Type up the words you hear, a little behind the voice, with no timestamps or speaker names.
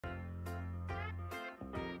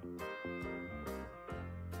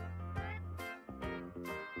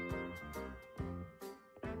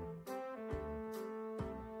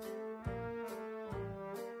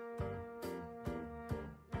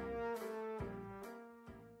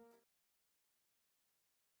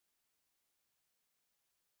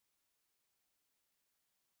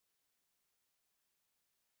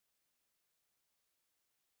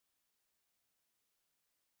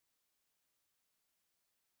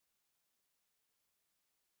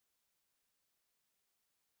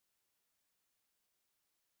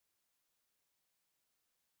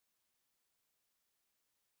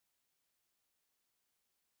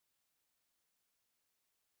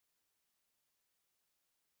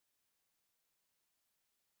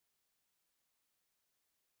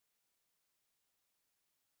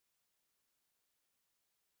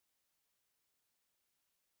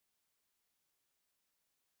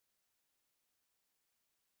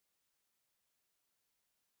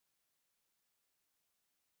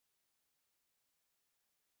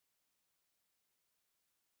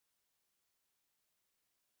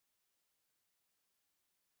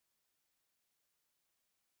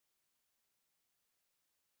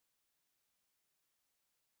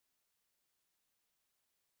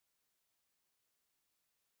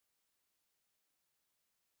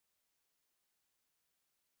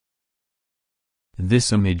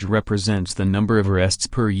This image represents the number of arrests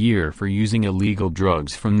per year for using illegal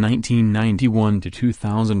drugs from 1991 to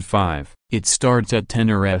 2005. It starts at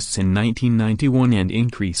 10 arrests in 1991 and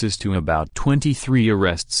increases to about 23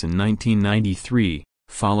 arrests in 1993,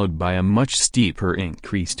 followed by a much steeper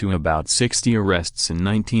increase to about 60 arrests in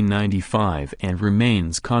 1995 and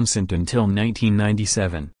remains constant until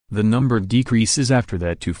 1997. The number decreases after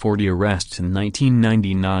that to 40 arrests in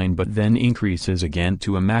 1999 but then increases again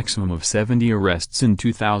to a maximum of 70 arrests in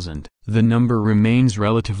 2000. The number remains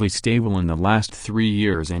relatively stable in the last 3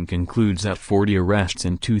 years and concludes at 40 arrests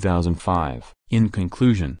in 2005. In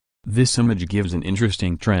conclusion, this image gives an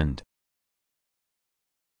interesting trend.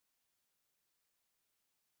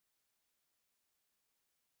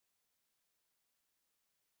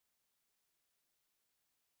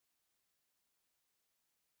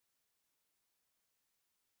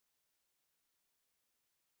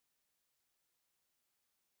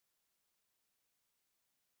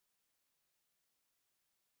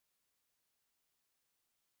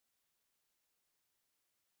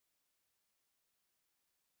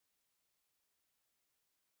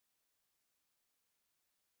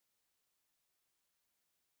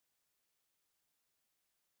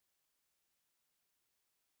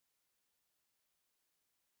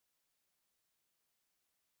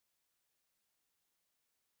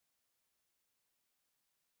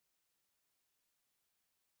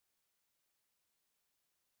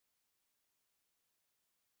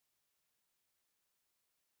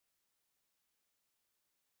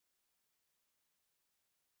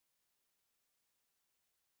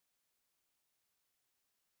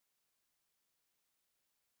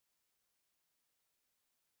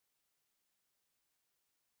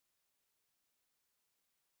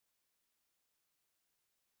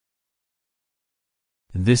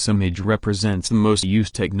 This image represents the most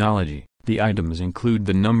used technology. The items include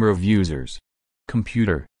the number of users,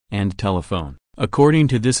 computer, and telephone. According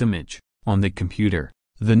to this image, on the computer,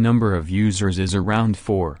 the number of users is around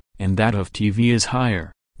 4, and that of TV is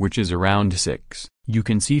higher, which is around 6. You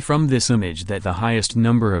can see from this image that the highest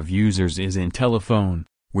number of users is in telephone,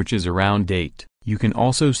 which is around 8. You can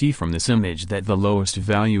also see from this image that the lowest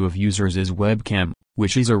value of users is webcam,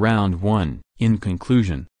 which is around 1. In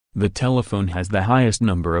conclusion, the telephone has the highest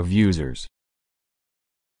number of users.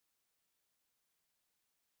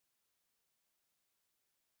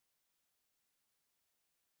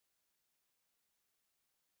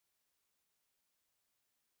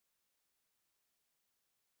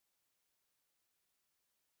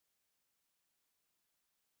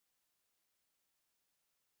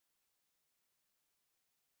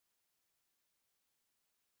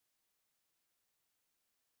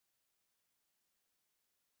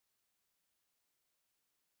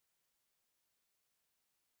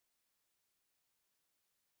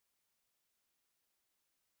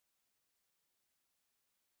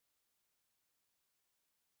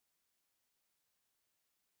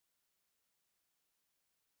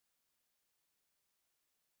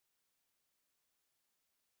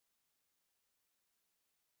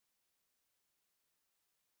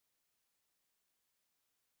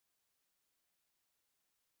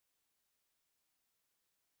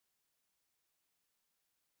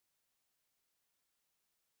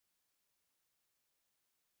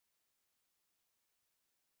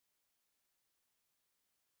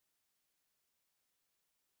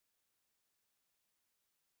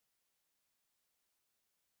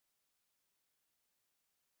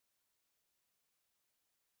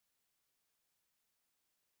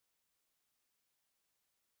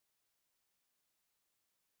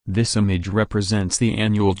 This image represents the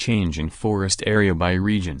annual change in forest area by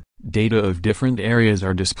region. Data of different areas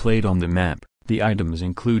are displayed on the map. The items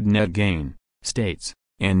include net gain, states,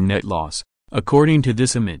 and net loss. According to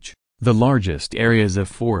this image, the largest areas of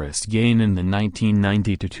forest gain in the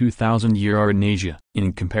 1990 to 2000 year are in Asia.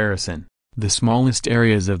 In comparison, the smallest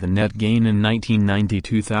areas of the net gain in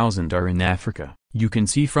 1990-2000 are in Africa. You can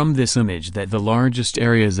see from this image that the largest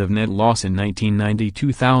areas of net loss in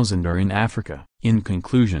 1990-2000 are in Africa. In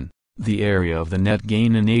conclusion, the area of the net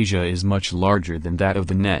gain in Asia is much larger than that of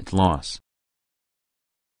the net loss.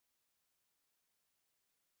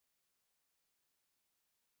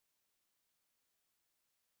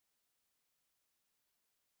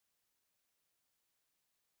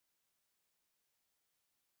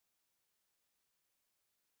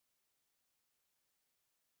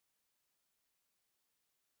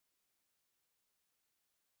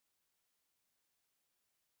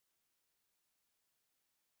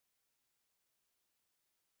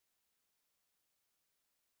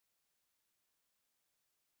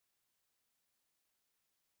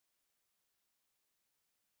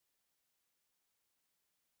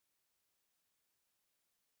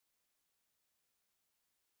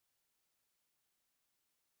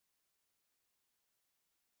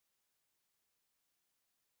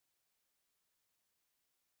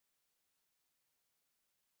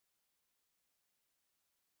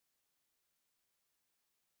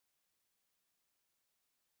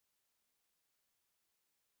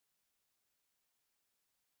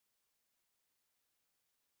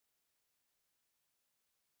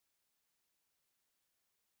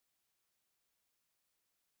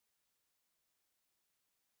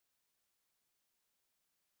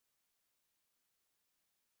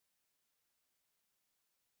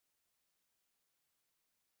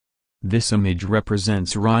 This image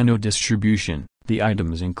represents rhino distribution. The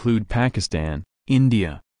items include Pakistan,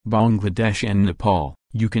 India, Bangladesh and Nepal.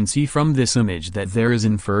 You can see from this image that there is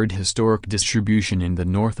inferred historic distribution in the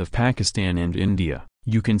north of Pakistan and India.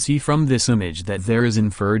 You can see from this image that there is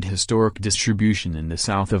inferred historic distribution in the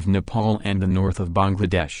south of Nepal and the north of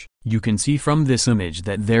Bangladesh. You can see from this image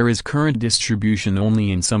that there is current distribution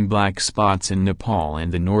only in some black spots in Nepal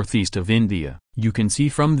and the northeast of India. You can see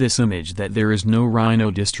from this image that there is no rhino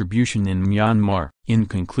distribution in Myanmar. In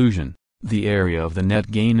conclusion, the area of the net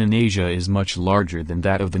gain in Asia is much larger than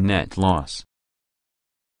that of the net loss.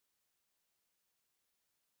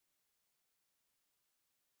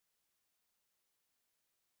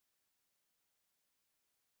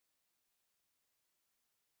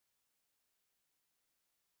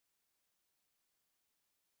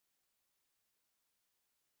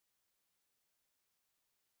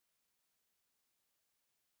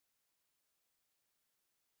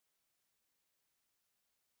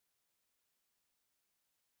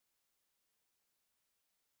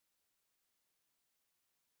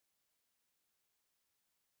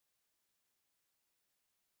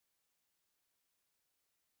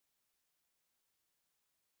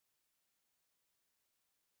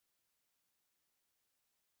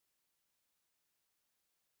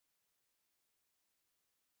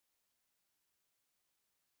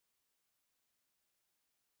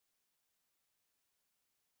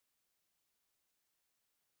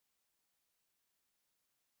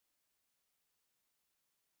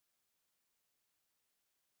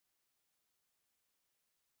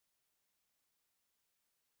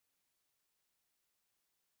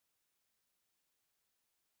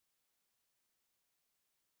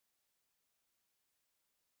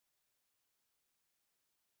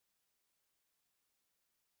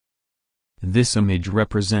 This image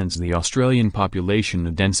represents the Australian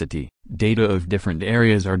population density. Data of different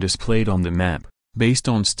areas are displayed on the map, based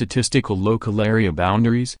on statistical local area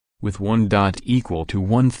boundaries, with 1 dot equal to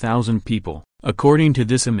 1,000 people. According to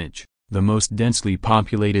this image, the most densely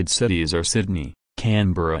populated cities are Sydney,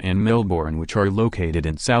 Canberra and Melbourne, which are located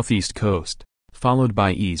in southeast coast, followed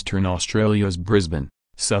by Eastern Australia's Brisbane,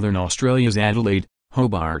 Southern Australia's Adelaide,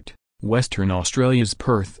 Hobart, Western Australia's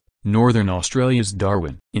Perth, Northern Australia's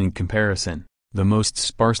Darwin. In comparison, the most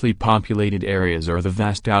sparsely populated areas are the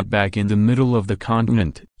vast outback in the middle of the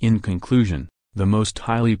continent. In conclusion, the most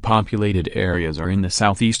highly populated areas are in the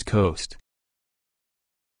southeast coast.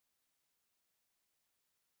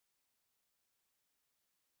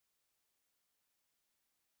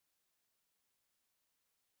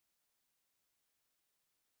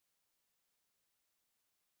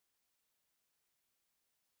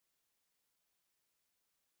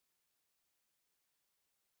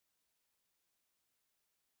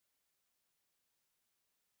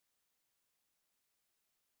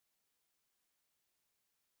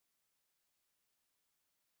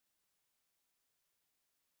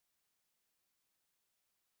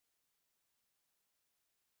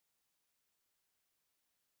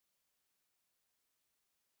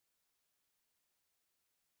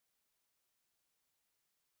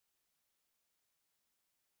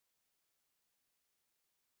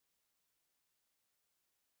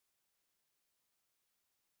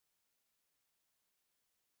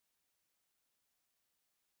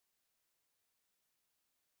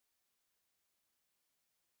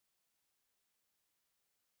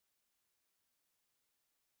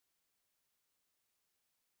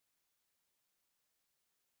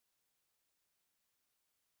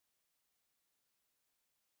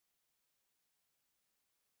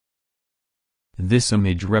 This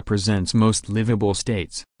image represents most livable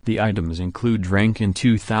states. The items include rank in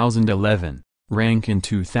 2011, rank in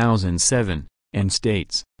 2007, and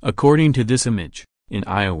states. According to this image, in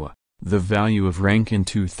Iowa, the value of rank in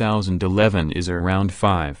 2011 is around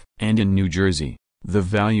 5, and in New Jersey, the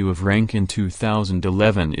value of rank in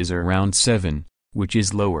 2011 is around 7, which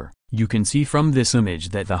is lower. You can see from this image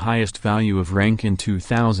that the highest value of rank in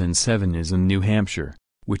 2007 is in New Hampshire,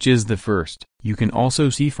 which is the first. You can also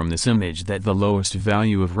see from this image that the lowest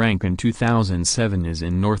value of rank in 2007 is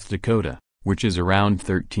in North Dakota, which is around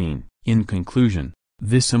 13. In conclusion,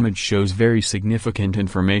 this image shows very significant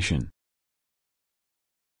information.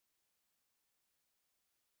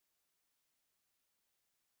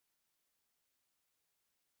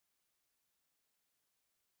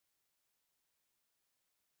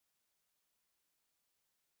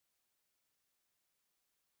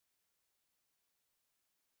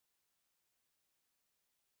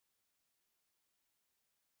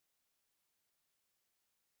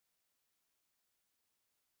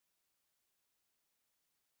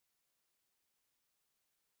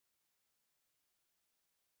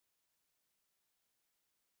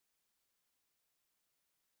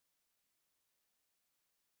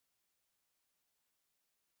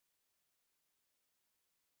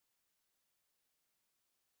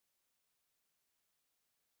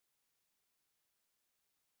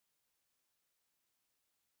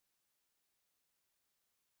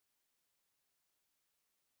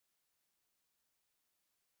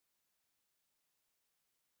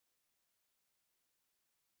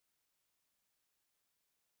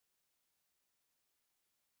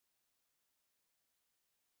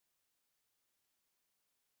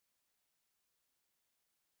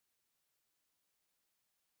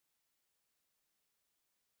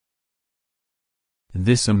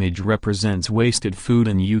 This image represents wasted food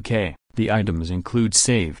in UK. The items include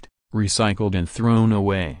saved, recycled and thrown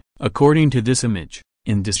away. According to this image,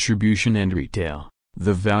 in distribution and retail,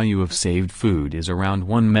 the value of saved food is around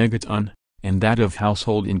 1 megaton, and that of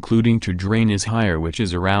household including to drain is higher, which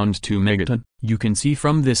is around 2 megaton. You can see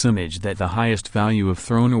from this image that the highest value of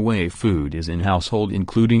thrown away food is in household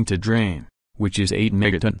including to drain, which is 8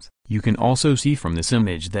 megatons. You can also see from this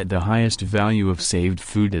image that the highest value of saved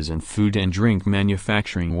food is in food and drink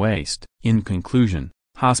manufacturing waste. In conclusion,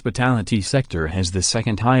 hospitality sector has the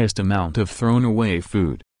second highest amount of thrown away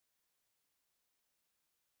food.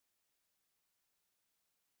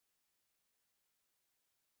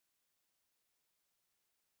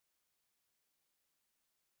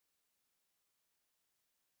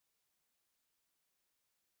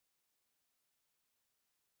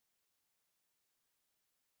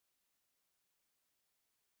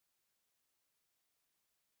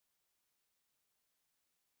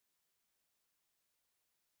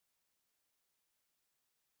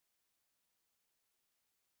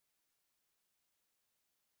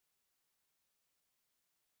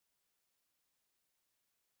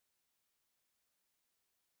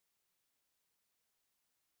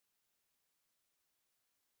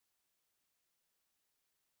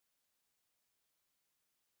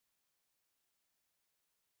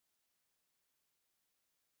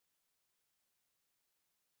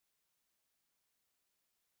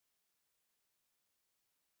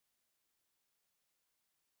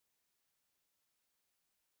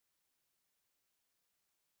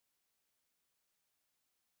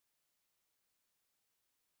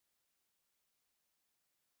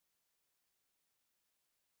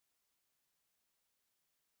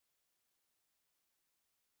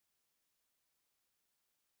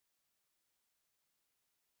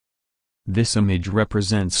 This image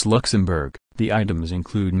represents Luxembourg. The items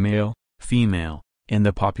include male, female, and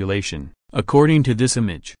the population. According to this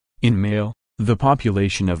image, in male, the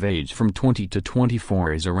population of age from 20 to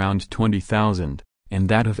 24 is around 20,000, and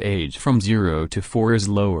that of age from 0 to 4 is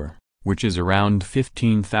lower, which is around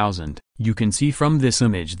 15,000. You can see from this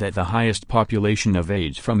image that the highest population of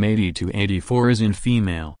age from 80 to 84 is in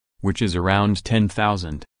female, which is around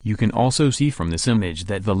 10,000. You can also see from this image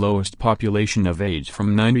that the lowest population of age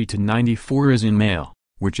from 90 to 94 is in male,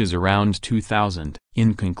 which is around 2,000.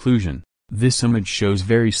 In conclusion, this image shows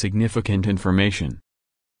very significant information.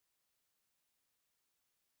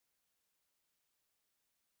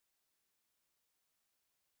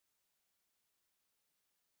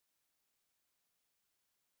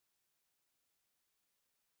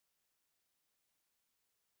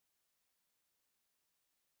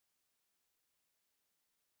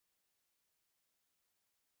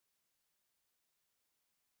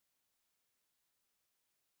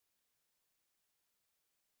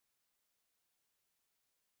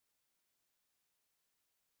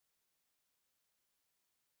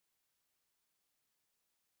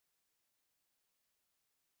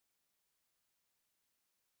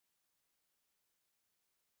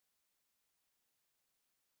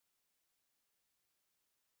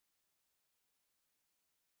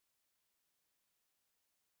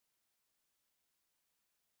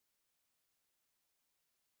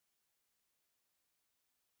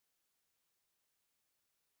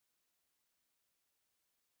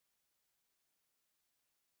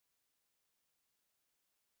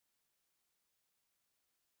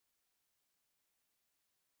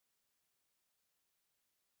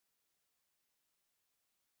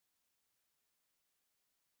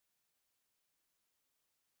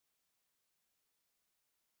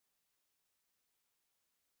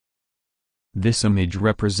 This image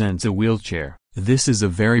represents a wheelchair. This is a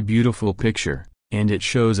very beautiful picture, and it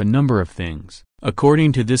shows a number of things.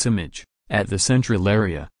 According to this image, at the central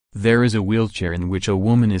area, there is a wheelchair in which a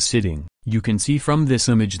woman is sitting. You can see from this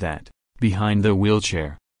image that, behind the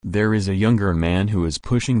wheelchair, there is a younger man who is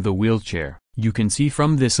pushing the wheelchair. You can see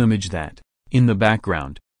from this image that, in the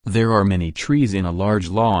background, there are many trees in a large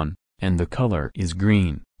lawn, and the color is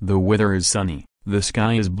green. The weather is sunny, the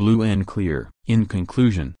sky is blue and clear. In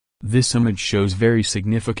conclusion, this image shows very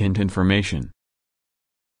significant information.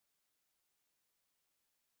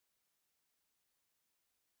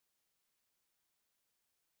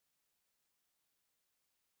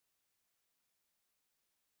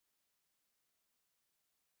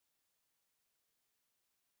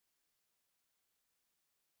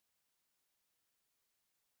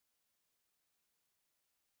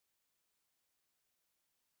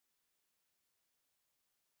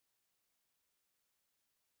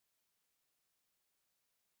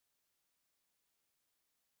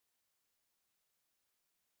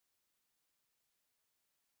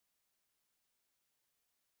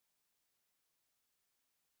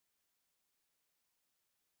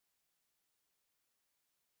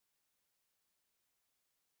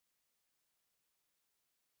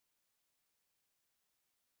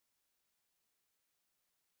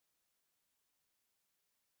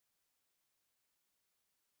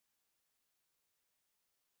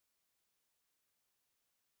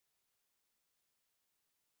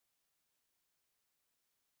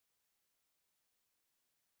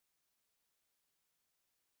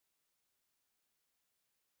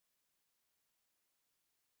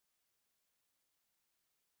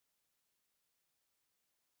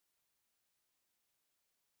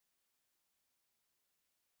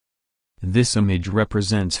 This image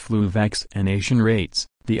represents flu vaccination rates.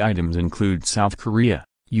 The items include South Korea,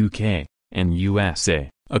 UK, and USA.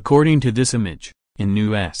 According to this image, in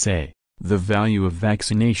USA, the value of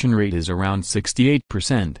vaccination rate is around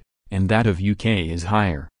 68%, and that of UK is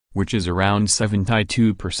higher, which is around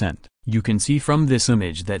 72%. You can see from this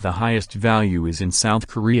image that the highest value is in South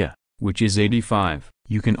Korea, which is 85.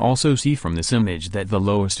 You can also see from this image that the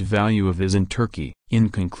lowest value of is in Turkey. In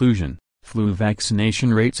conclusion, flu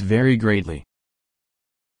vaccination rates vary greatly.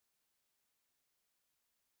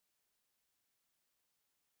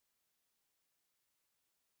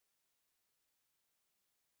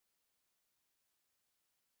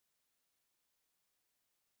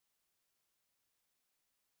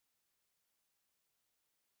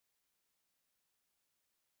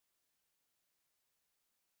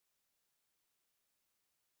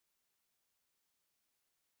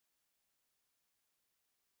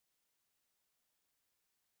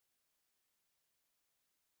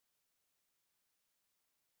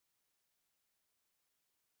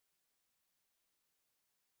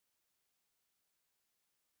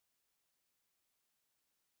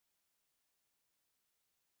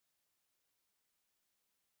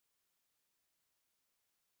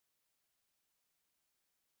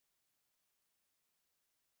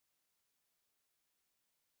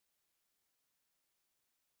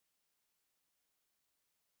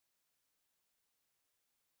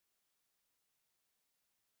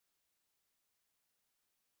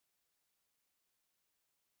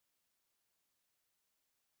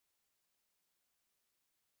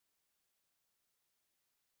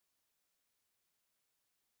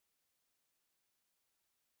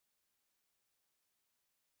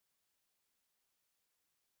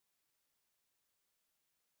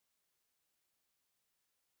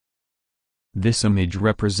 This image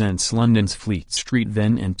represents London's Fleet Street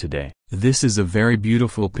then and today. This is a very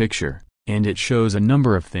beautiful picture, and it shows a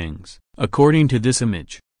number of things. According to this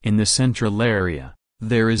image, in the central area,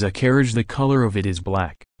 there is a carriage. The color of it is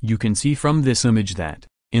black. You can see from this image that,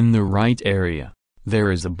 in the right area,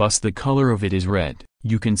 there is a bus. The color of it is red.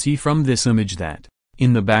 You can see from this image that,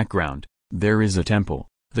 in the background, there is a temple.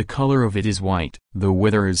 The color of it is white. The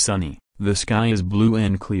weather is sunny. The sky is blue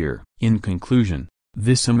and clear. In conclusion,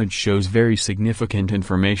 this image shows very significant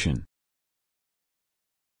information.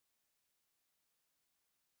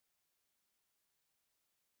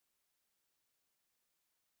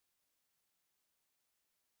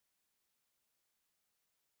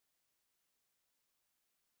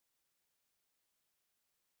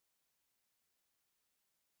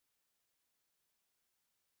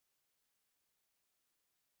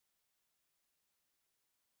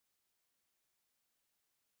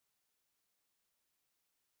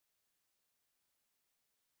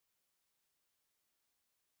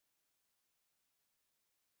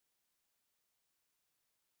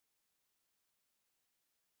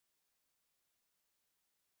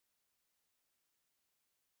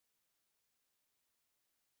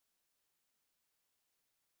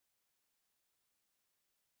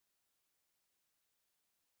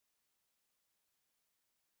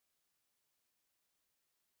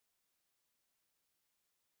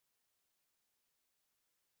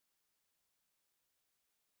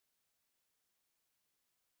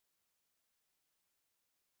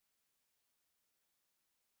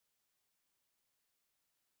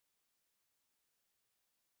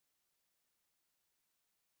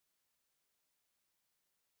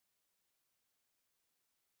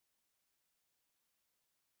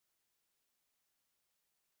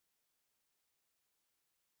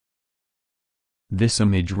 This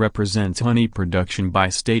image represents honey production by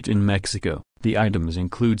state in Mexico. The items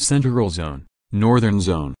include Central Zone, Northern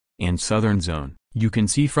Zone, and Southern Zone. You can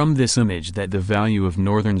see from this image that the value of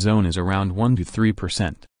Northern Zone is around 1 to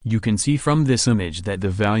 3%. You can see from this image that the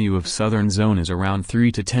value of Southern Zone is around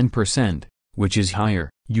 3 to 10%, which is higher.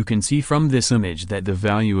 You can see from this image that the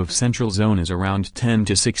value of Central Zone is around 10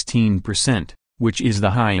 to 16%, which is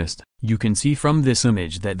the highest. You can see from this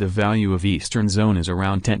image that the value of Eastern Zone is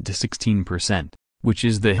around 10 to 16%, which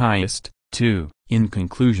is the highest, too. In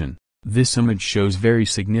conclusion, this image shows very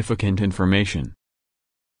significant information.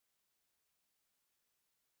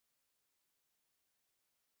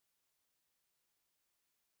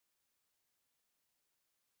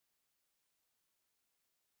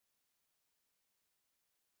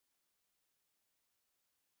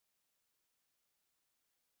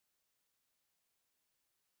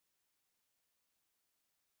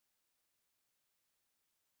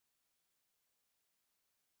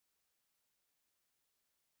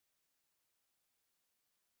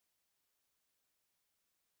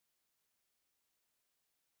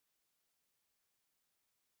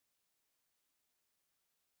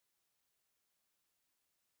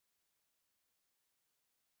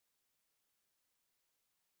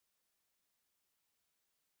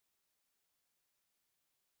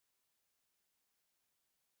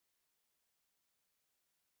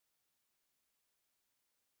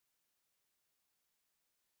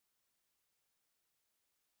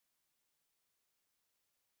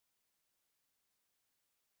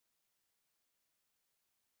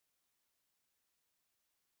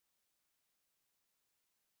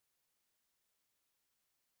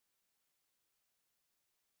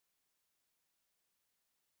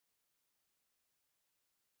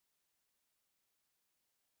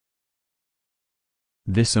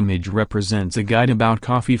 This image represents a guide about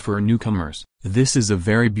coffee for newcomers. This is a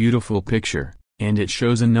very beautiful picture, and it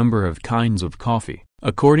shows a number of kinds of coffee.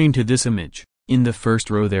 According to this image, in the first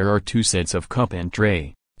row there are two sets of cup and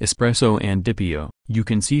tray, espresso and dippio. You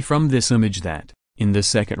can see from this image that, in the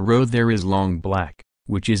second row there is long black,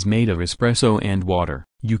 which is made of espresso and water.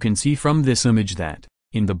 You can see from this image that,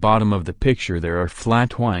 in the bottom of the picture there are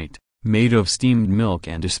flat white, made of steamed milk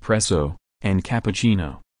and espresso, and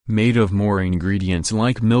cappuccino, made of more ingredients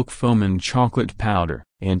like milk foam and chocolate powder,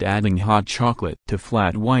 and adding hot chocolate to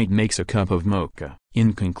flat white makes a cup of mocha.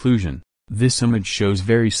 In conclusion, this image shows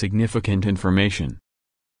very significant information.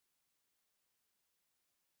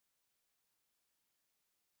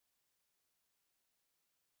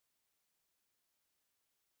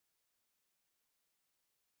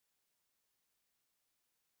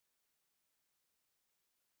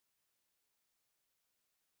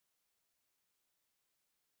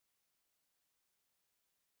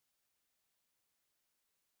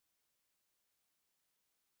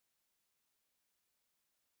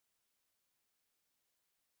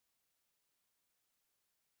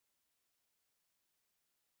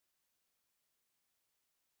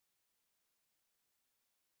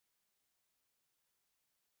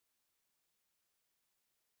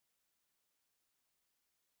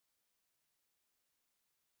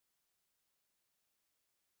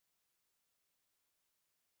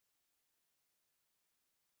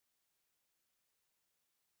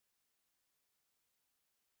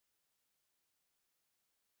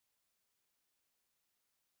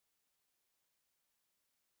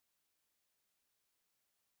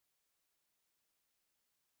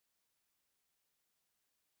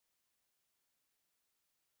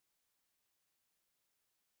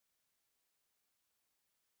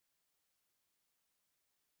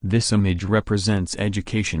 This image represents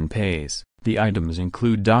education pays. The items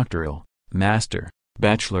include doctoral, master,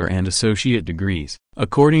 bachelor and associate degrees.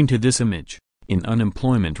 According to this image, in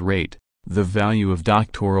unemployment rate, the value of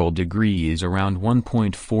doctoral degree is around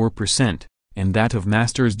 1.4%, and that of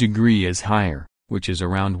master's degree is higher, which is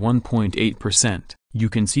around 1.8%. You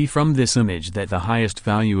can see from this image that the highest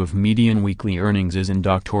value of median weekly earnings is in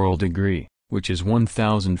doctoral degree, which is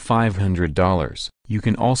 $1,500. You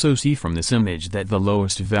can also see from this image that the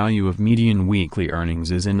lowest value of median weekly earnings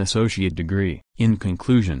is in associate degree. In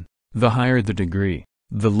conclusion, the higher the degree,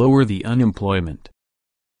 the lower the unemployment.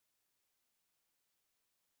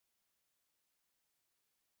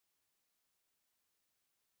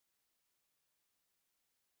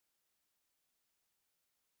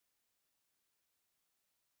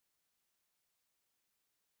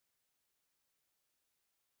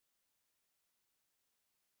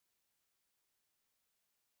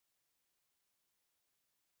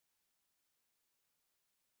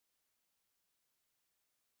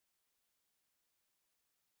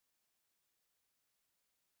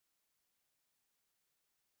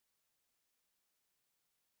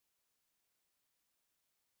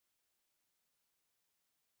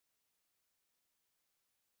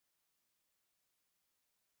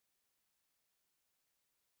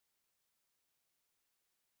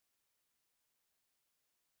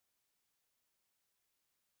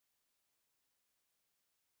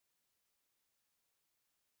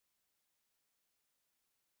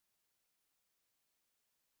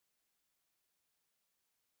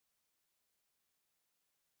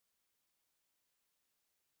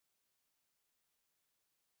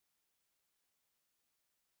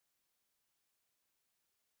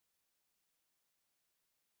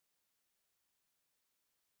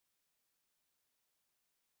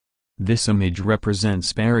 This image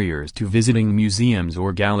represents barriers to visiting museums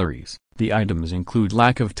or galleries. The items include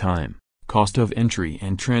lack of time, cost of entry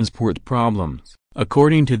and transport problems.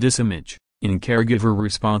 According to this image, in caregiver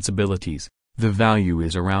responsibilities, the value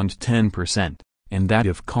is around 10%, and that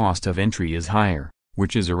of cost of entry is higher,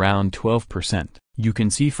 which is around 12%. You can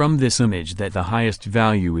see from this image that the highest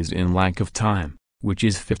value is in lack of time, which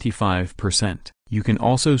is 55%. You can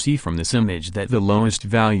also see from this image that the lowest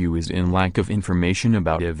value is in lack of information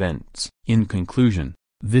about events. In conclusion,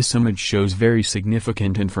 this image shows very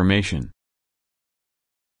significant information.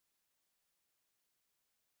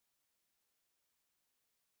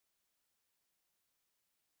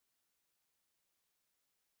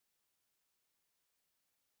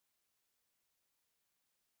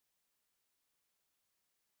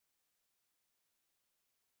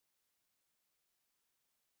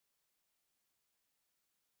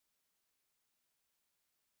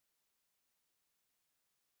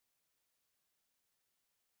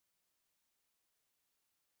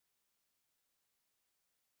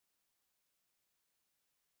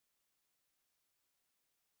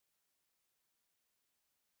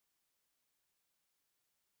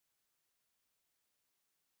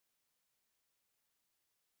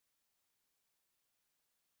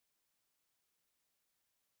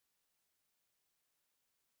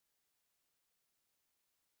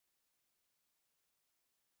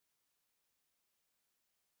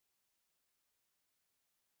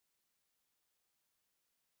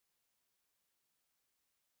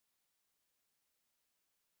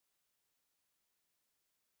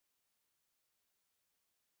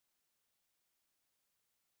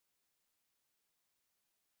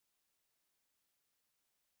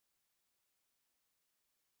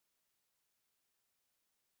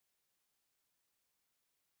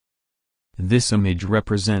 This image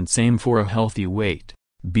represents aim for a healthy weight.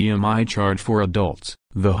 BMI chart for adults.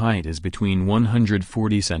 The height is between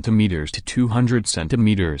 140 centimeters to 200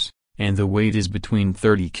 centimeters, and the weight is between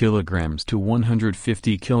 30 kilograms to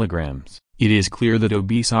 150 kilograms. It is clear that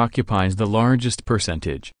obese occupies the largest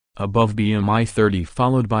percentage, above BMI 30,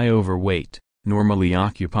 followed by overweight. Normally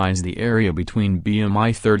occupies the area between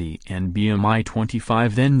BMI 30 and BMI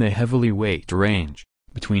 25, then the heavily weight range,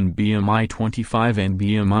 between BMI 25 and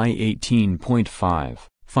BMI 18.5.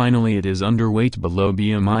 Finally it is underweight below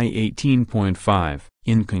BMI 18.5.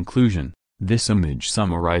 In conclusion, this image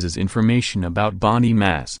summarizes information about body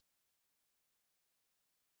mass.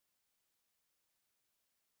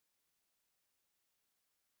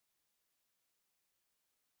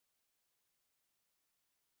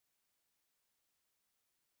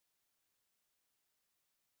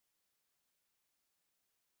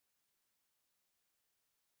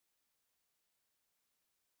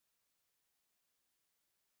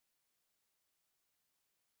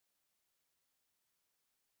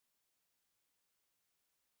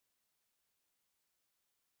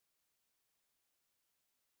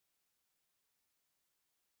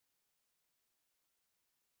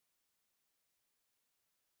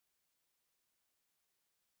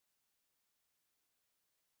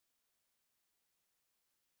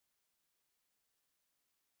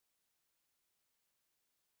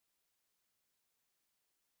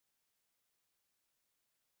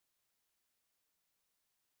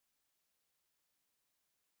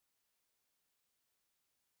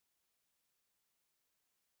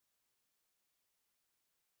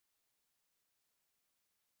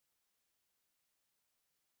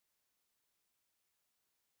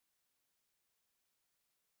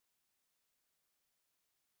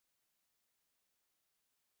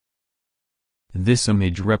 This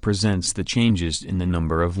image represents the changes in the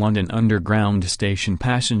number of London Underground station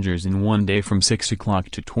passengers in one day from 6 o'clock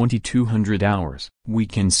to 2200 hours. We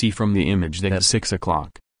can see from the image that at 6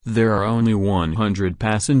 o'clock, there are only 100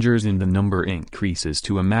 passengers and the number increases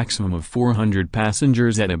to a maximum of 400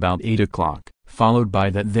 passengers at about 8 o'clock, followed by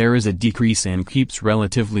that there is a decrease and keeps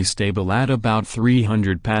relatively stable at about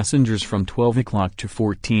 300 passengers from 12 o'clock to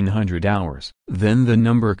 1400 hours. Then the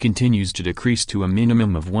number continues to decrease to a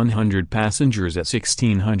minimum of 100 passengers at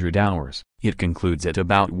 1600 hours. It concludes at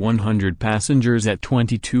about 100 passengers at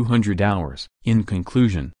 2200 hours. In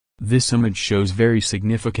conclusion, this image shows very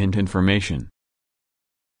significant information.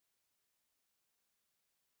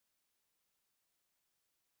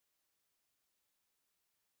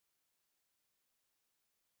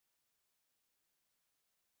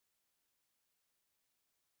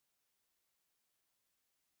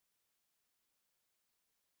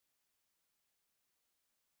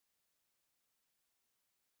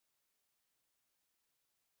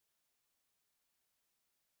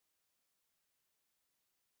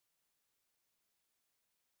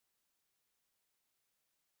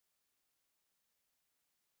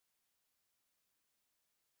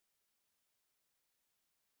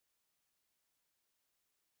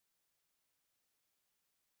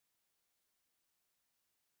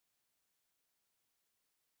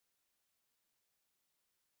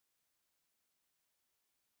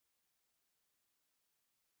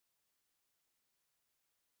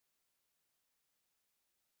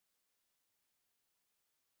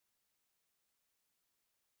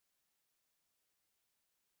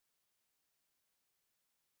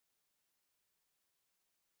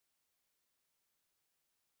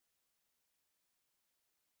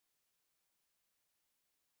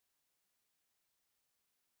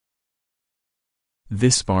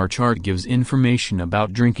 This bar chart gives information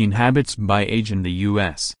about drinking habits by age in the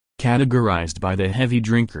U.S., categorized by the heavy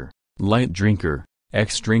drinker, light drinker,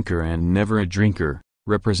 ex-drinker and never a drinker,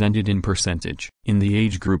 represented in percentage. In the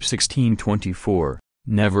age group 16-24,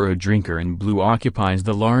 never a drinker in blue occupies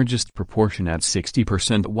the largest proportion at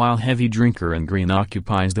 60%, while heavy drinker in green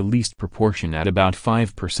occupies the least proportion at about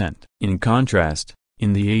 5%. In contrast,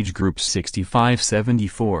 in the age group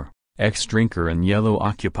 65-74, ex-drinker in yellow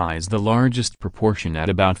occupies the largest proportion at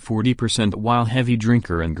about 40%, while heavy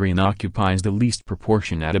drinker in green occupies the least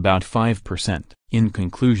proportion at about 5%. In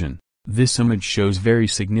conclusion, this image shows very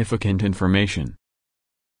significant information.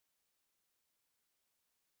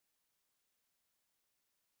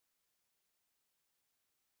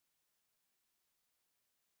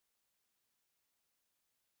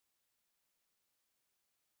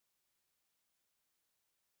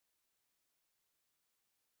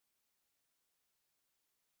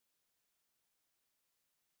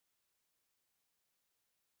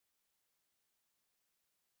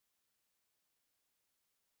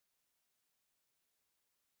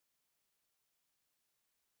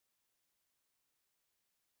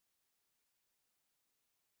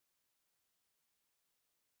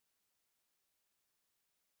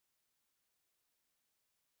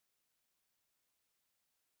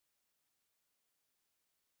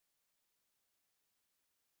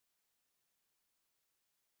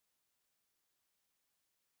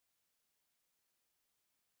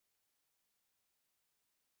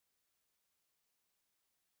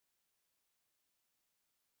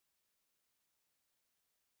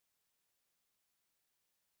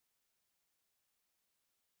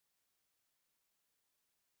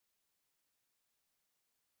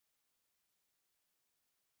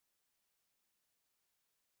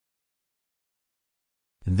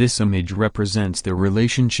 This image represents the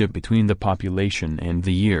relationship between the population and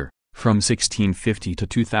the year, from 1650 to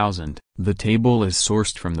 2000. The table is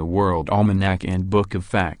sourced from the World Almanac and Book of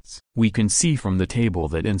Facts. We can see from the table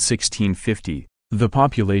that in 1650, the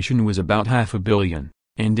population was about 500 million,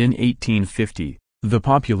 and in 1850, the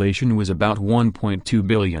population was about 1.2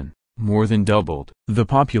 billion, more than doubled. The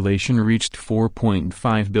population reached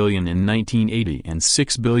 4.5 billion in 1980 and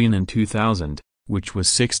 6 billion in 2000, which was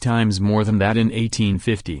 6 times more than that in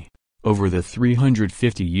 1850. Over the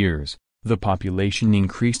 350 years, the population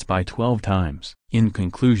increased by 12 times. In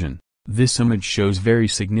conclusion, this image shows very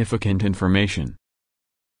significant information.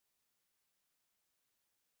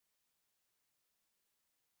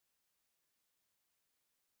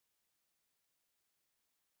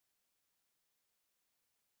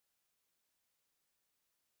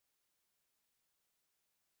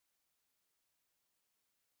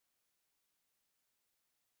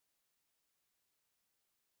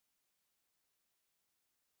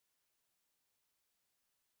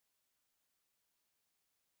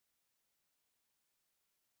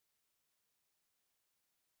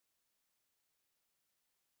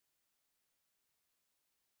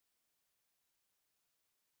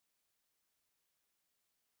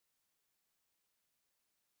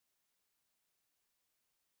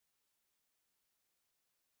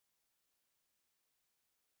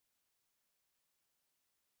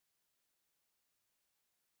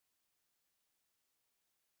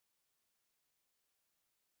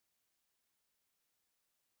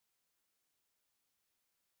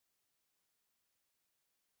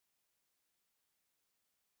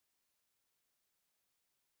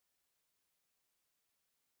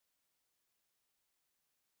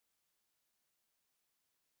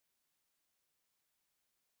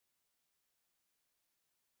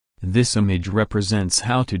 This image represents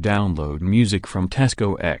how to download music from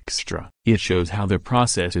Tesco Extra. It shows how the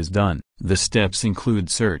process is done. The steps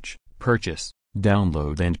include search, purchase,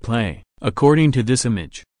 download and play. According to this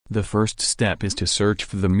image, the first step is to search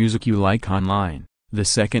for the music you like online. The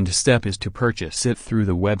second step is to purchase it through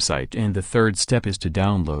the website, and the third step is to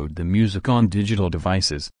download the music on digital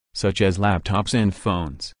devices, such as laptops and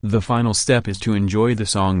phones. The final step is to enjoy the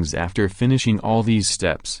songs after finishing all these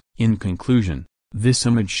steps. In conclusion, this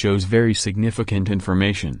image shows very significant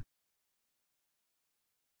information.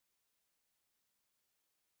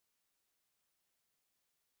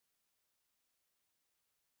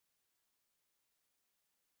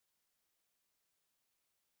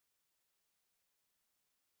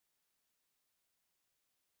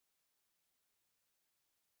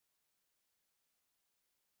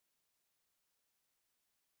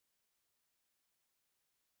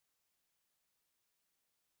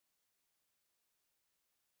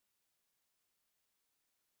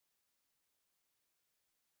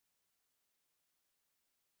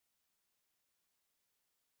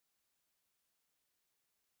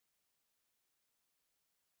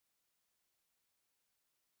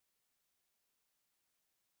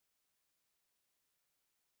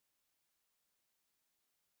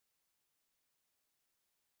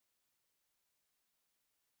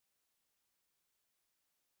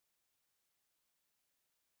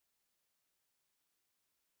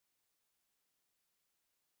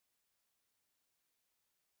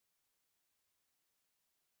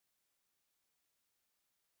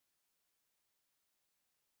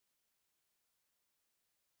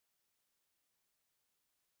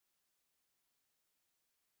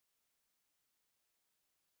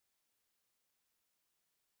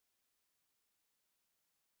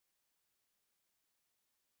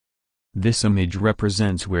 This image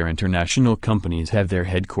represents where international companies have their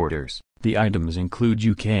headquarters. The items include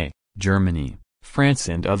UK, Germany, France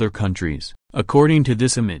and other countries. According to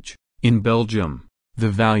this image, in Belgium, the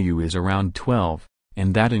value is around 12,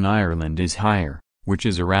 and that in Ireland is higher, which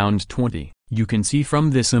is around 20. You can see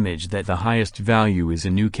from this image that the highest value is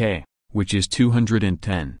in UK, which is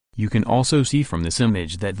 210. You can also see from this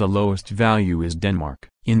image that the lowest value is Denmark.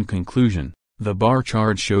 In conclusion, the bar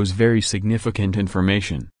chart shows very significant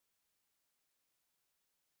information.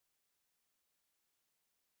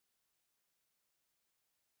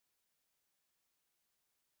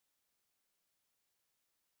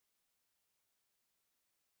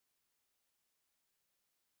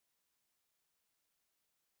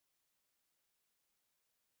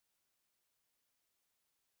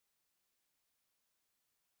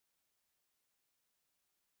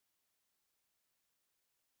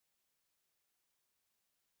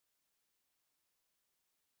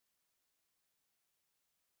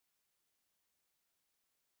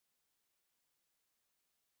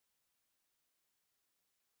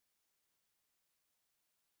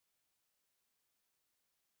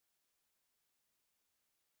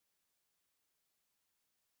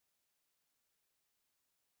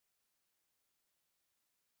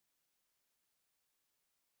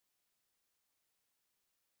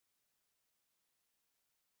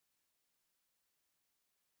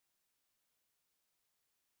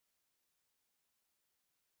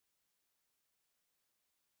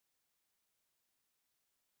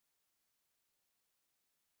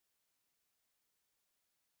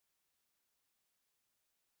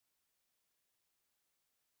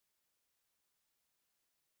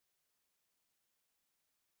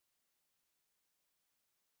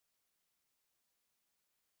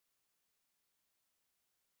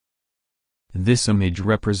 This image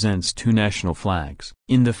represents two national flags.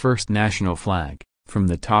 In the first national flag, from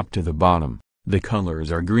the top to the bottom, the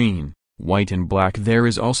colors are green, white and black. There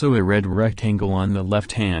is also a red rectangle on the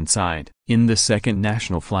left-hand side. In the second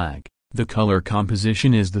national flag, the color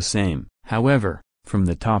composition is the same. However, from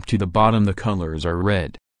the top to the bottom the colors are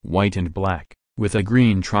red, white and black, with a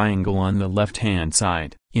green triangle on the left-hand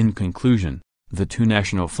side. In conclusion, the two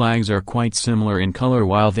national flags are quite similar in color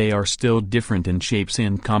while they are still different in shapes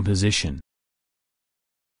and composition.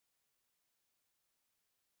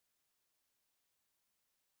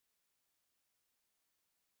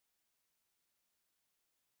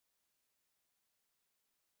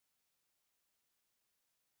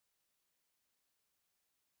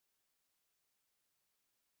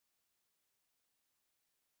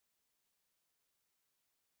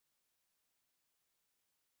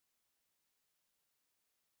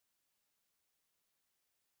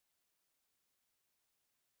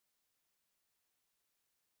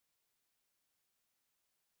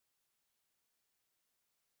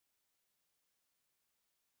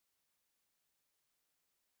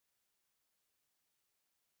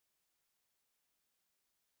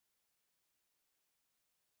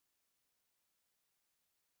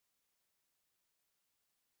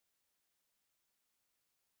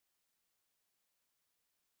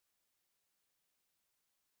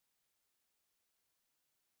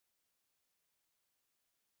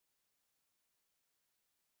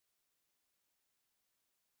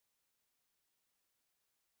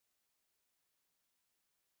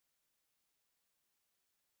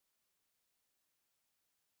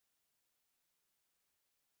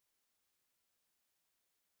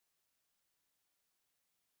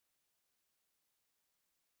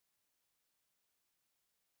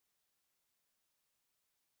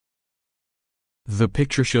 The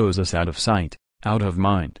picture shows us out of sight, out of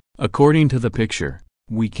mind. According to the picture,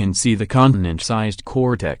 we can see the continent-sized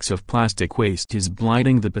cortex of plastic waste is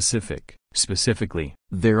blighting the Pacific. Specifically,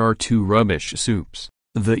 there are two rubbish soups,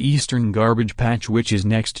 the eastern garbage patch which is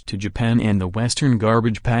next to Japan and the western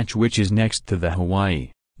garbage patch which is next to the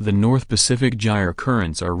Hawaii. The North Pacific gyre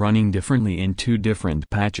currents are running differently in two different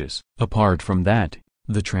patches. Apart from that,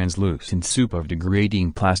 the translucent soup of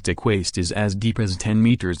degrading plastic waste is as deep as 10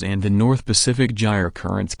 meters and the North Pacific gyre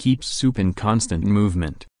currents keeps soup in constant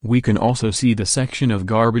movement. We can also see the section of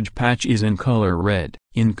garbage patch is in color red.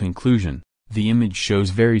 In conclusion, the image shows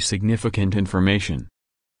very significant information.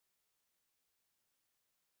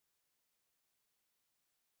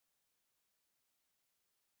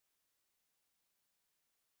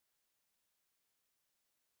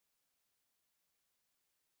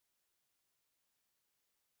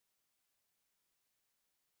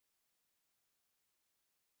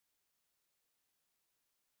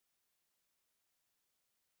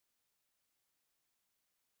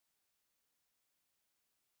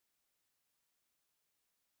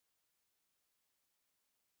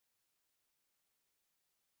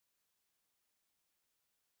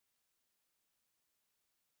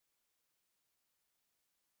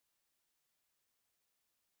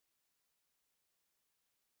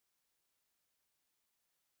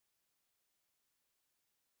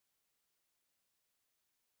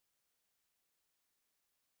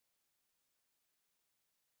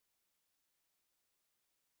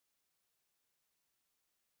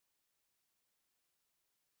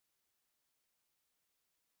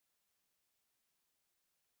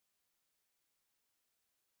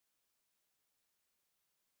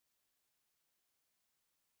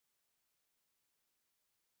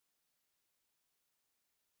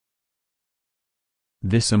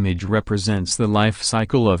 This image represents the life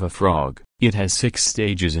cycle of a frog. It has 6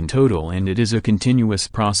 stages in total and it is a continuous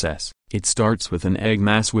process. It starts with an egg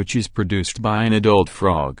mass which is produced by an adult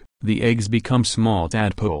frog. The eggs become small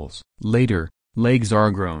tadpoles. Later, legs are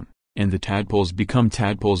grown, and the tadpoles become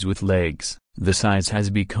tadpoles with legs. The size has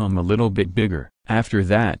become a little bit bigger. After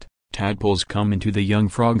that, tadpoles come into the young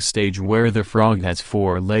frog stage where the frog has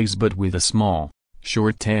 4 legs but with a small,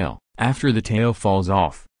 short tail. After the tail falls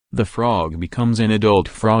off, the frog becomes an adult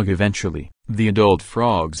frog eventually. The adult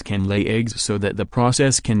frogs can lay eggs so that the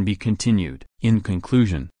process can be continued. In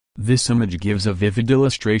conclusion, this image gives a vivid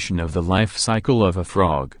illustration of the life cycle of a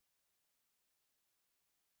frog.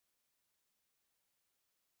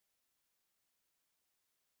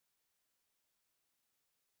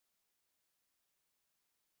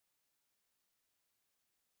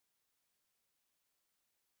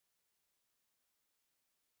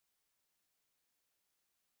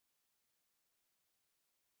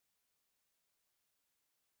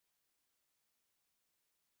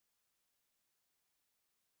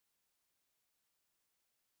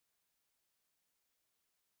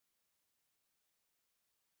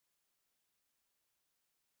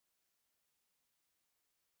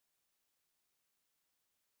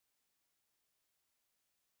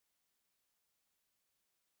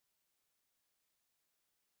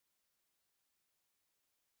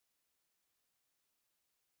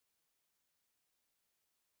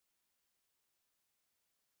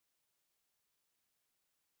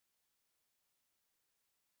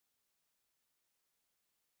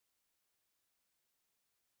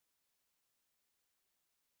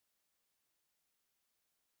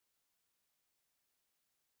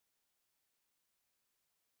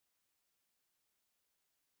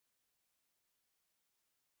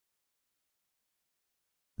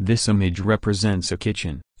 This image represents a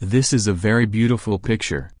kitchen. This is a very beautiful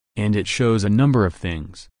picture, and it shows a number of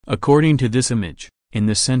things. According to this image, in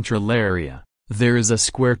the central area, there is a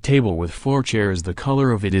square table with 4 chairs. The color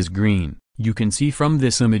of it is green. You can see from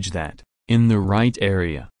this image that, in the right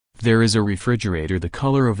area, there is a refrigerator. The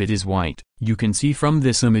color of it is white. You can see from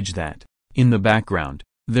this image that, in the background,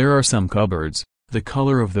 there are some cupboards. The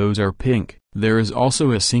color of those are pink. There is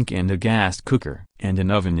also a sink and a gas cooker, and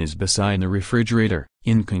an oven is beside the refrigerator.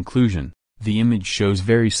 In conclusion, the image shows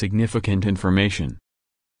very significant information.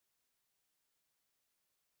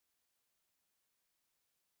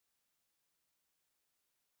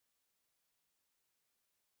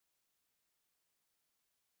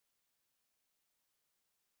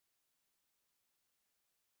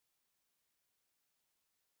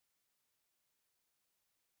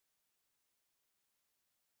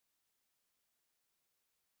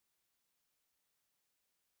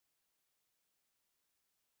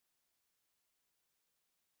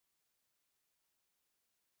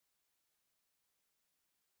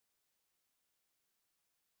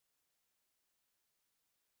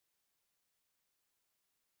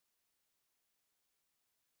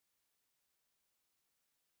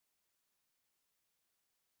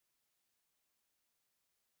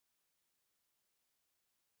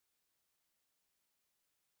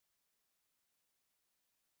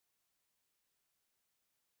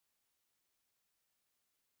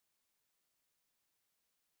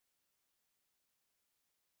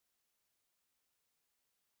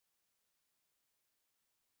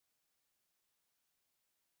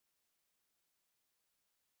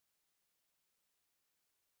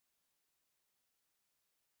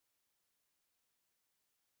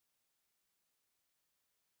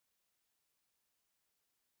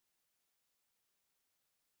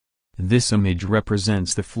 This image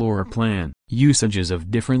represents the floor plan. Usages of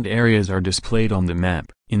different areas are displayed on the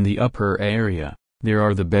map. In the upper area, there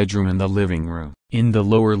are the bedroom and the living room. In the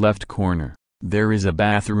lower left corner, there is a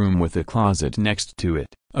bathroom with a closet next to it.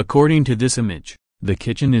 According to this image, the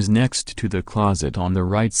kitchen is next to the closet on the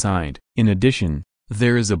right side. In addition,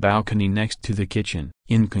 there is a balcony next to the kitchen.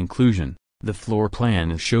 In conclusion, the floor plan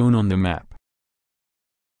is shown on the map.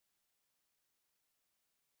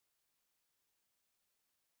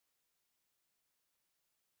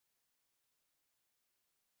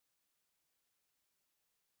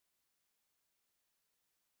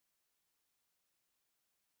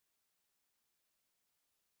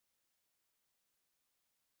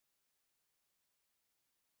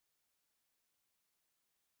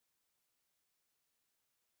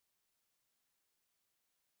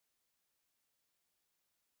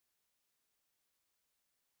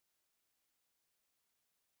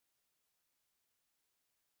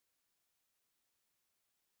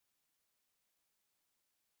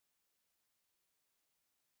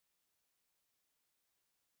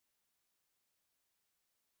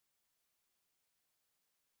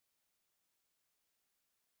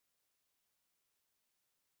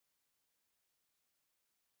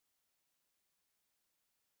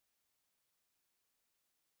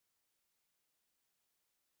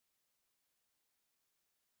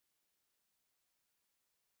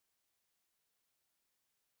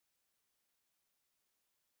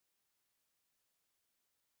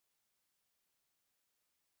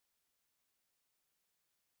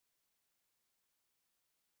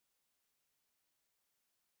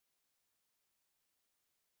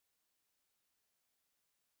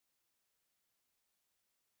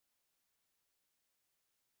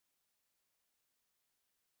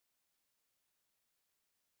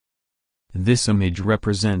 This image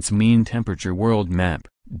represents mean temperature world map.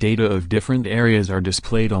 Data of different areas are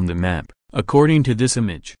displayed on the map. According to this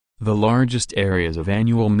image, the largest areas of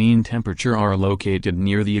annual mean temperature are located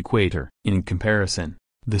near the equator. In comparison,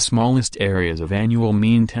 the smallest areas of annual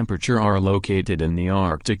mean temperature are located in the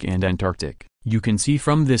Arctic and Antarctic. You can see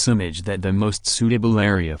from this image that the most suitable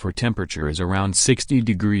area for temperature is around 60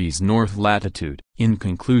 degrees north latitude. In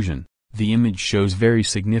conclusion, the image shows very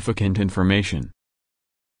significant information.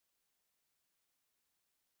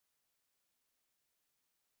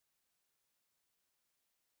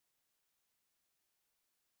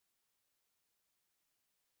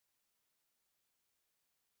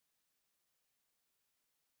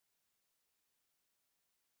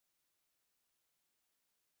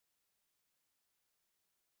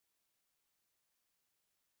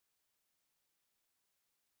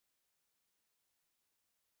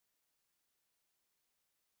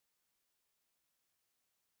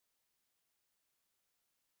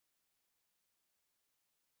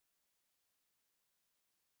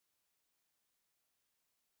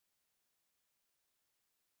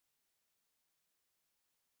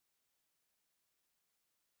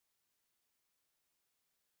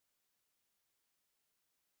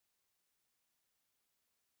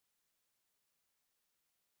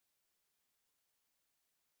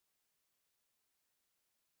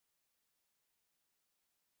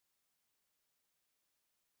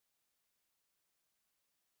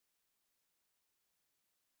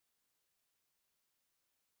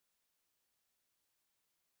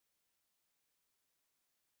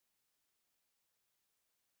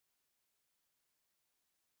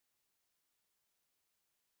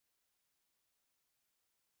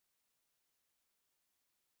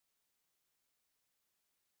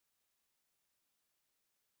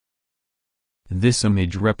 This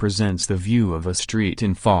image represents the view of a street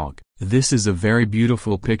in fog. This is a very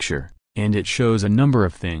beautiful picture, and it shows a number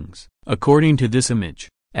of things. According to this image,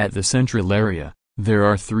 at the central area, there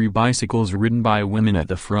are 3 bicycles ridden by women at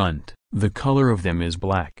the front. The color of them is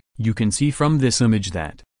black. You can see from this image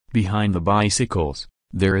that, behind the bicycles,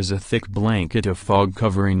 there is a thick blanket of fog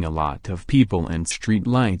covering a lot of people and street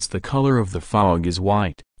lights. The color of the fog is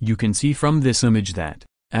white. You can see from this image that,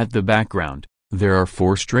 at the background, there are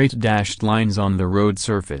 4 straight dashed lines on the road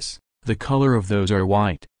surface. The color of those are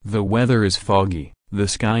white. The weather is foggy. The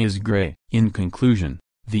sky is gray. In conclusion,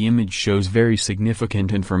 the image shows very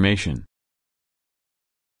significant information.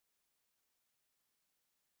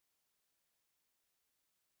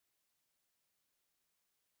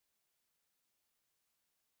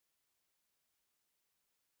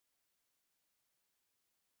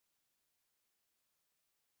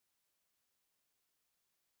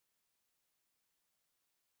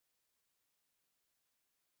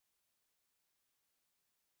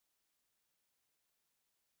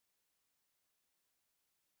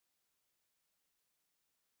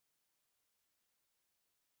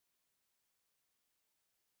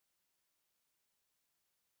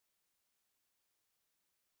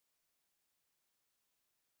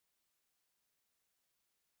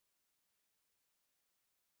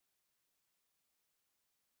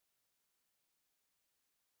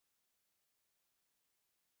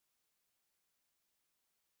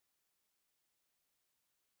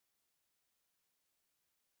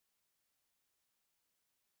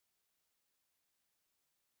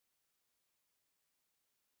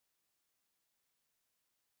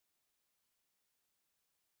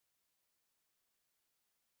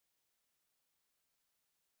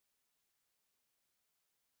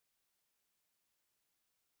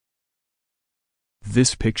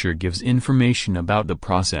 This picture gives information about the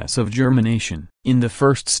process of germination. In the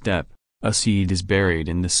first step, a seed is buried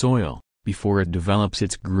in the soil, before it develops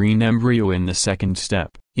its green embryo. In the second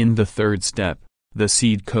step, in the third step, the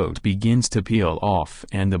seed coat begins to peel off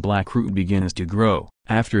and the black root begins to grow.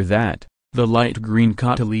 After that, the light green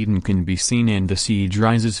cotyledon can be seen and the seed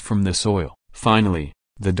rises from the soil. Finally,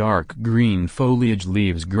 the dark green foliage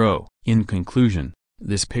leaves grow. In conclusion,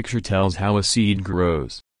 this picture tells how a seed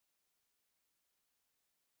grows.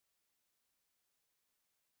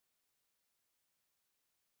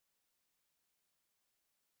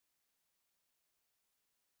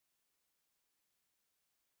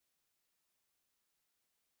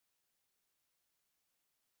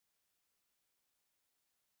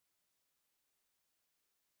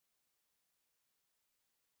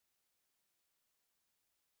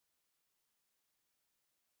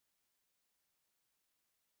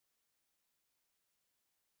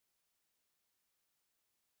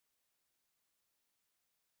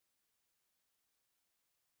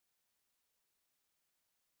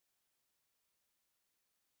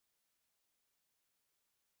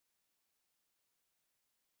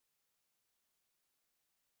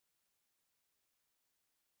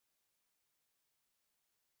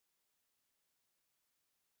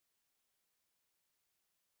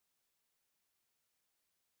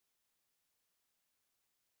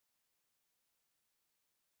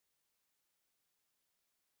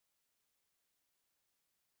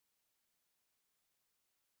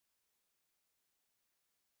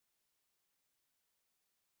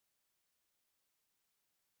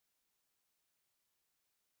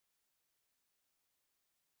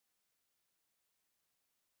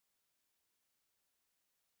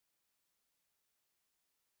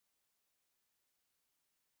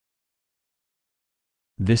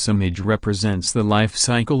 This image represents the life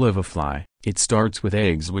cycle of a fly. It starts with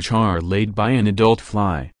eggs which are laid by an adult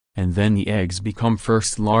fly, and then the eggs become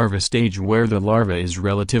first larva stage where the larva is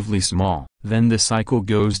relatively small. Then the cycle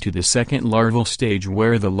goes to the second larval stage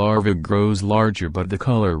where the larva grows larger but the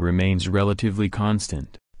color remains relatively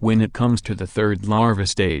constant. When it comes to the third larva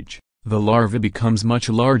stage, the larva becomes much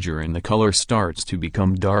larger and the color starts to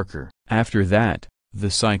become darker. After that, the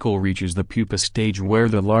cycle reaches the pupa stage where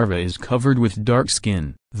the larva is covered with dark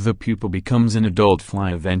skin. The pupa becomes an adult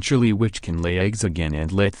fly eventually which can lay eggs again and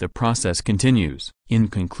let the process continues. In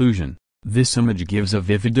conclusion, this image gives a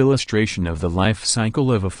vivid illustration of the life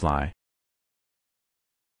cycle of a fly.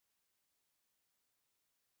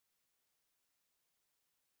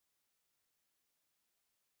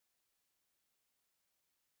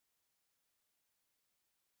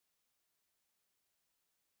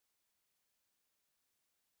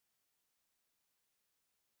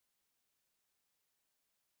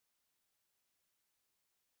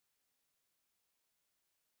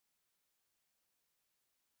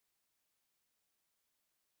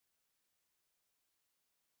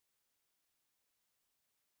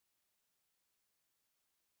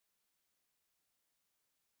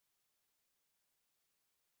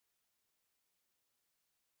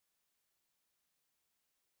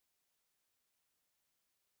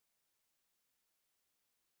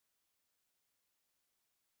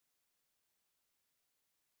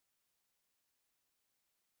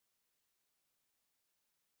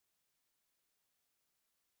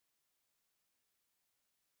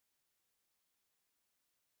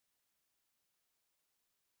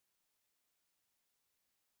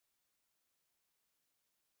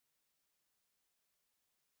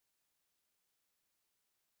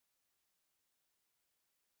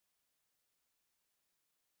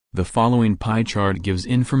 The following pie chart gives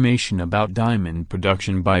information about diamond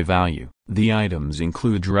production by value. The items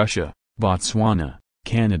include Russia, Botswana,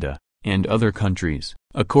 Canada, and other countries.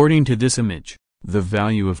 According to this image, the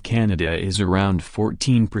value of Canada is around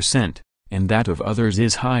 14%, and that of others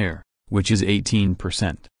is higher, which is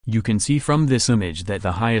 18%. You can see from this image that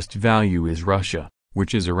the highest value is Russia,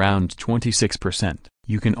 which is around 26%.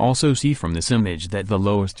 You can also see from this image that the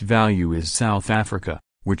lowest value is South Africa,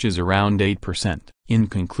 which is around 8%. In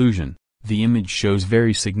conclusion, the image shows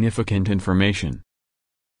very significant information.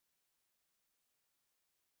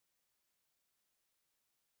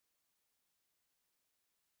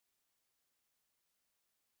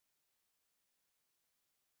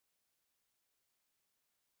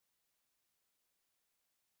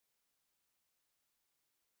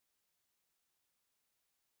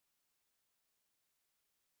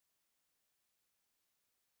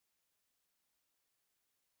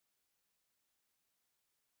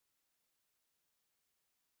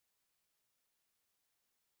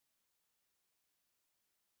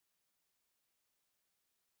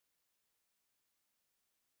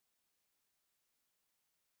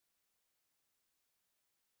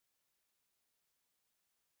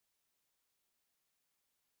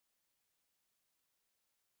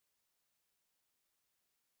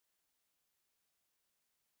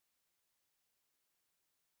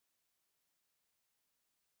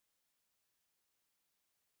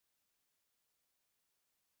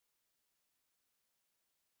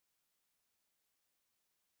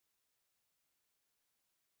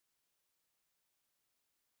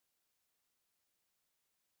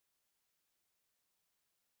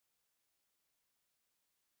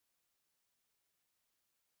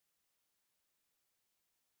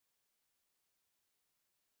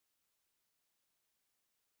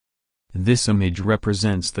 This image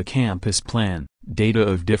represents the campus plan. Data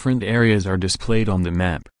of different areas are displayed on the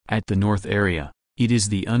map. At the north area, it is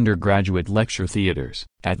the undergraduate lecture theaters.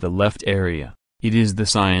 At the left area, it is the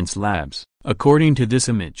science labs. According to this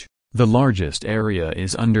image, the largest area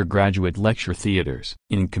is undergraduate lecture theaters.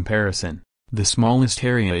 In comparison, the smallest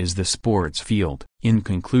area is the sports field. In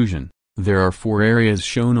conclusion, there are 4 areas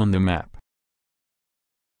shown on the map.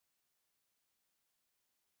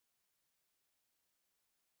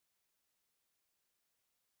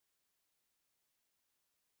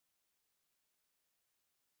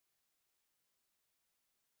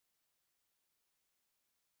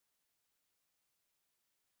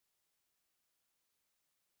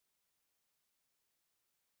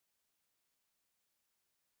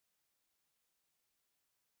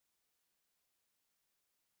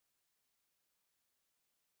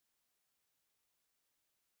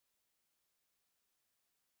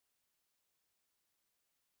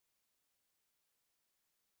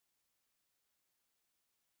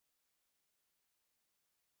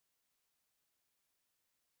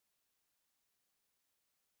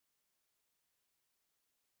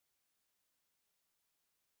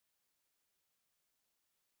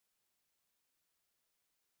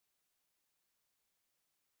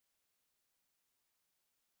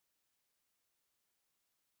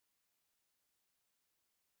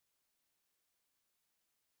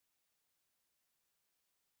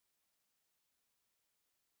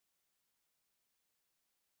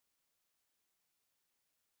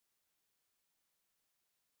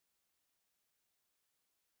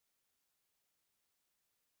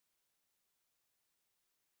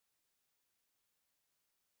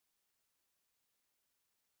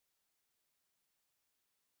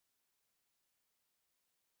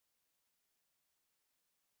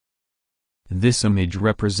 This image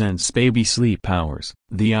represents baby sleep hours.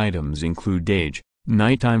 The items include age,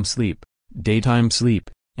 nighttime sleep, daytime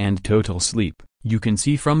sleep, and total sleep. You can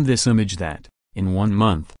see from this image that, in 1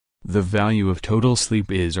 month, the value of total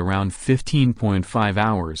sleep is around 15.5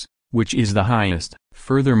 hours, which is the highest.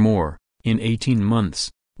 Furthermore, in 18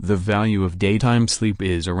 months, the value of daytime sleep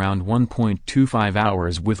is around 1.25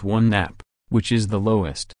 hours with 1 nap, which is the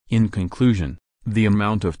lowest. In conclusion, the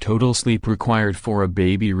amount of total sleep required for a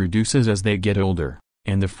baby reduces as they get older,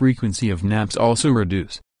 and the frequency of naps also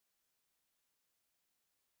reduce.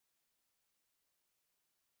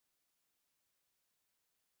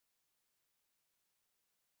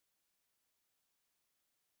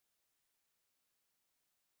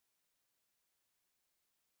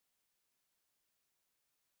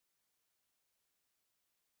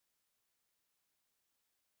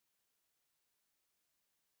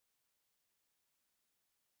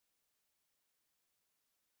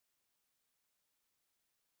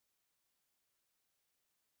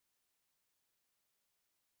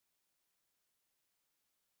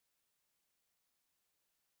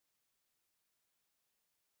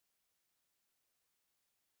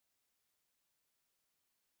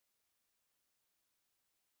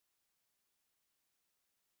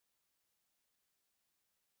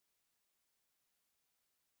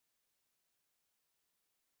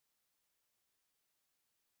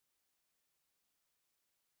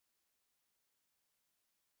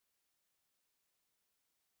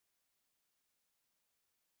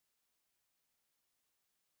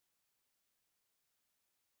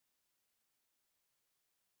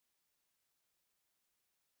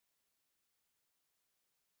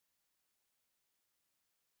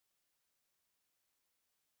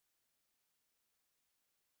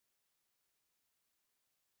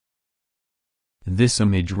 This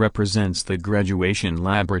image represents the graduation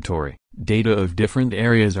laboratory. Data of different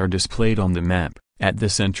areas are displayed on the map. At the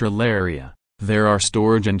central area, there are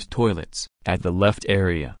storage and toilets. At the left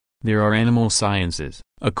area, there are animal sciences.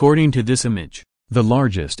 According to this image, the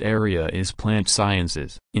largest area is plant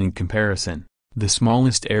sciences. In comparison, the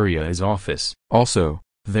smallest area is office. Also,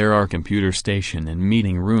 there are computer station and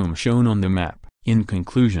meeting room shown on the map. In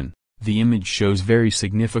conclusion, the image shows very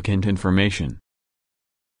significant information.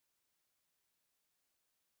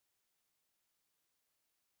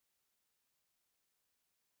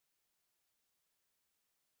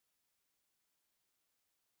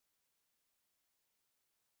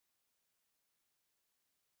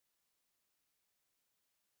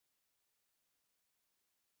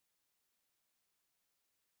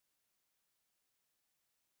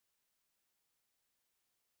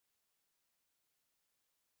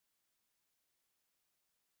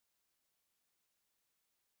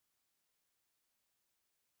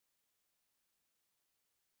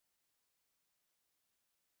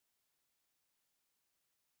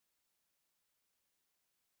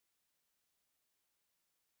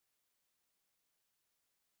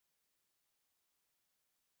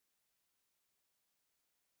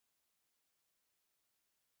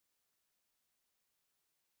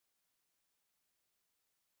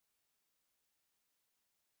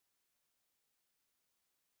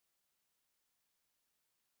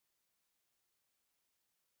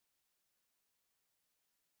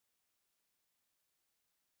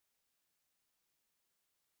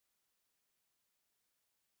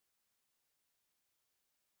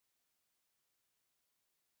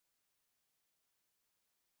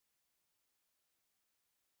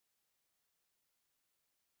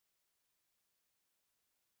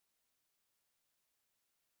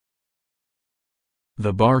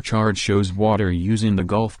 The bar chart shows water use in the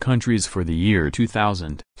Gulf countries for the year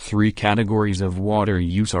 2000. Three categories of water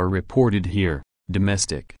use are reported here: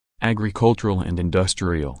 domestic, agricultural and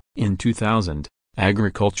industrial. In 2000,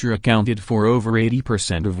 agriculture accounted for over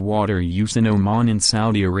 80% of water use in Oman and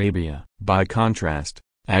Saudi Arabia. By contrast,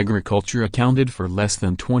 agriculture accounted for less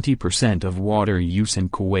than 20% of water use in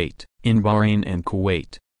Kuwait. In Bahrain and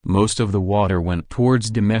Kuwait, most of the water went towards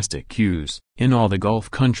domestic use. In all the Gulf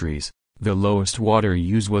countries, the lowest water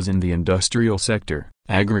use was in the industrial sector.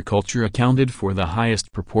 Agriculture accounted for the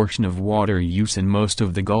highest proportion of water use in most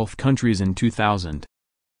of the Gulf countries in 2000.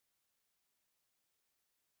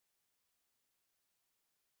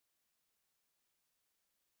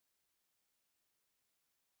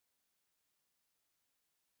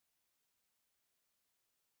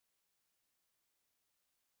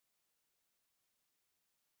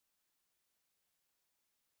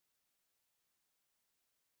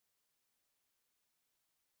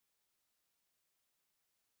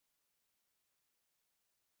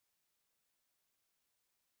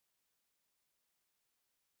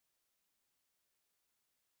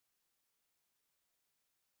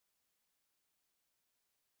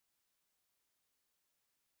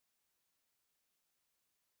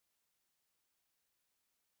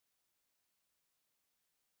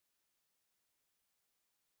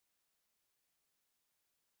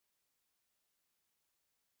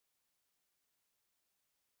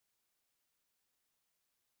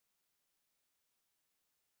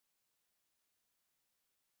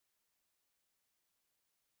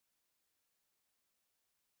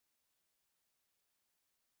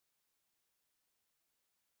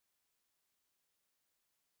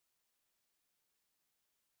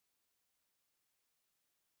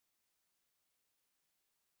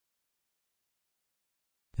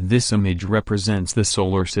 This image represents the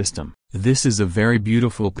solar system. This is a very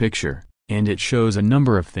beautiful picture, and it shows a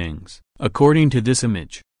number of things. According to this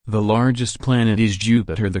image, the largest planet is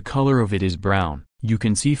Jupiter. The color of it is brown. You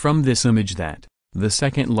can see from this image that the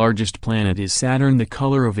second largest planet is Saturn. The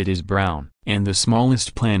color of it is brown. And the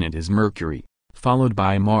smallest planet is Mercury, followed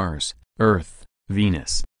by Mars, Earth,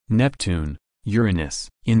 Venus, Neptune, Uranus.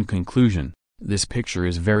 In conclusion, this picture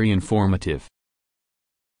is very informative.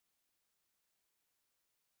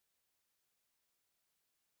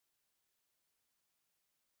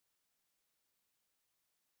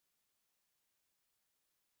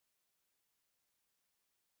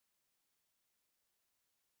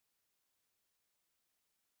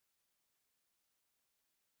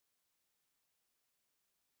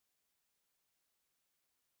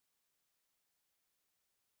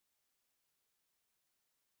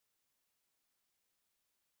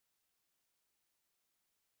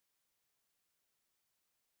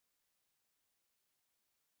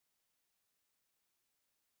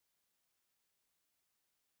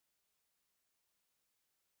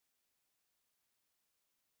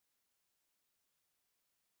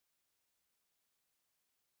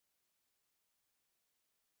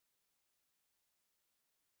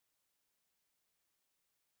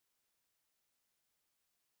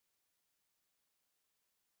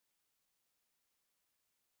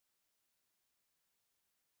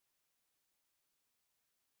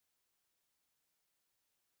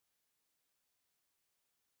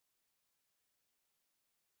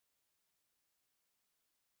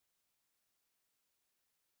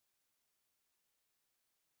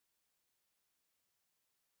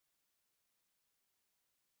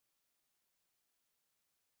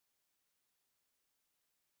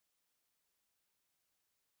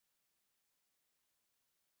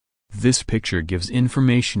 This picture gives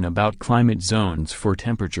information about climate zones for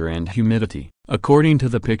temperature and humidity. According to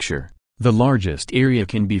the picture, the largest area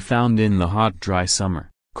can be found in the hot dry summer,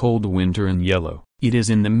 cold winter in yellow. It is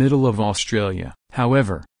in the middle of Australia.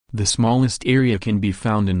 However, the smallest area can be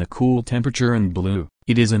found in the cool temperature in blue.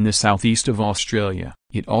 It is in the southeast of Australia.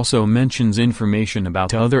 It also mentions information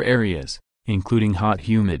about other areas, including hot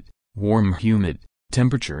humid, warm humid,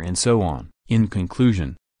 temperature and so on. In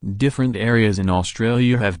conclusion, different areas in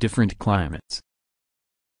Australia have different climates.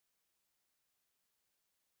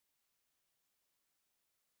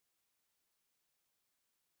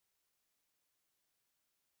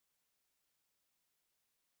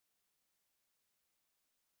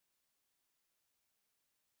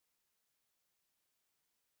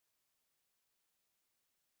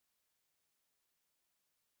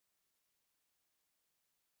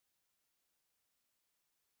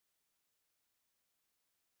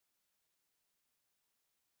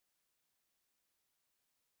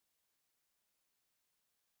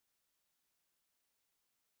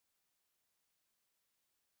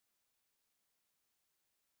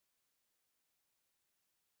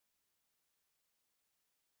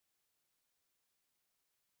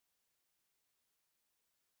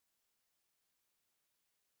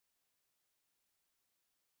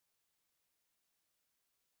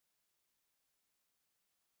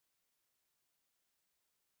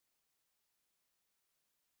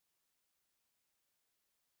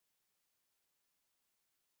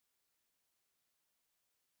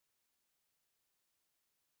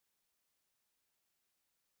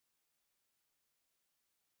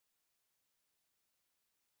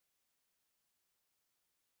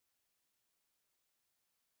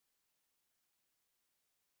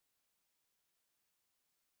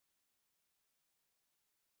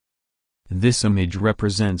 This image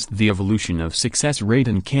represents the evolution of success rate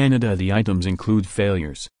in Canada. The items include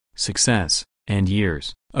failures, success, and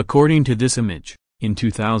years. According to this image, in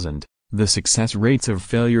 2000, the success rates of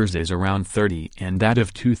failures is around 30 and that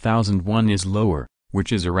of 2001 is lower,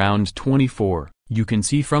 which is around 24. You can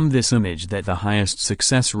see from this image that the highest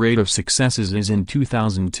success rate of successes is in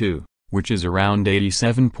 2002, which is around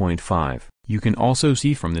 87.5. You can also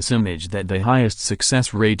see from this image that the highest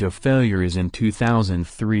success rate of failure is in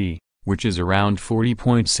 2003, which is around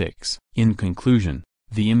 40.6. In conclusion,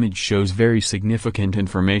 the image shows very significant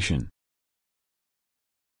information.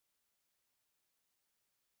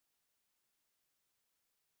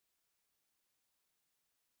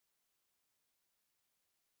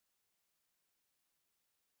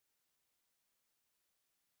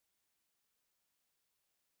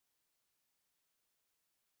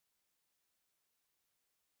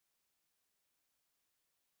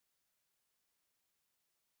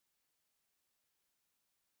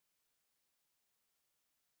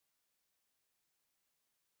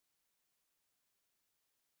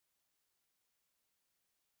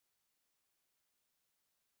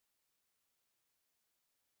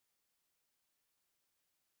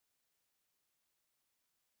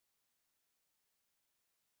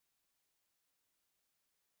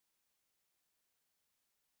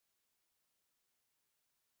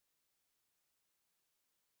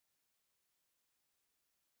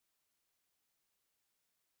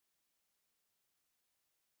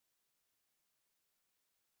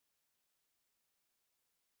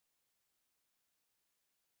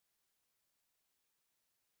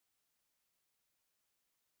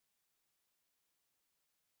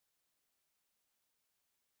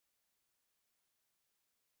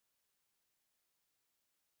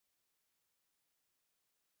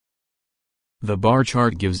 The bar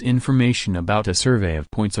chart gives information about a survey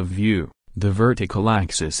of points of view. The vertical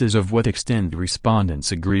axis is of what extent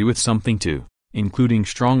respondents agree with something to, including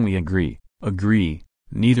strongly agree, agree,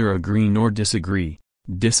 neither agree nor disagree,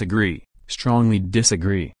 disagree, strongly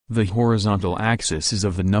disagree. The horizontal axis is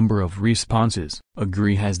of the number of responses.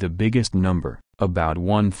 Agree has the biggest number, about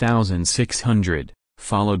 1,600,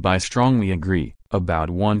 followed by strongly agree,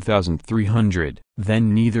 about 1,300.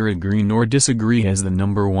 Then neither agree nor disagree has the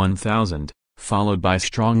number 1,000. Followed by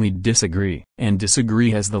strongly disagree, and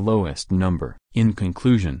disagree has the lowest number. In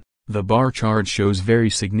conclusion, the bar chart shows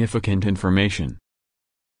very significant information.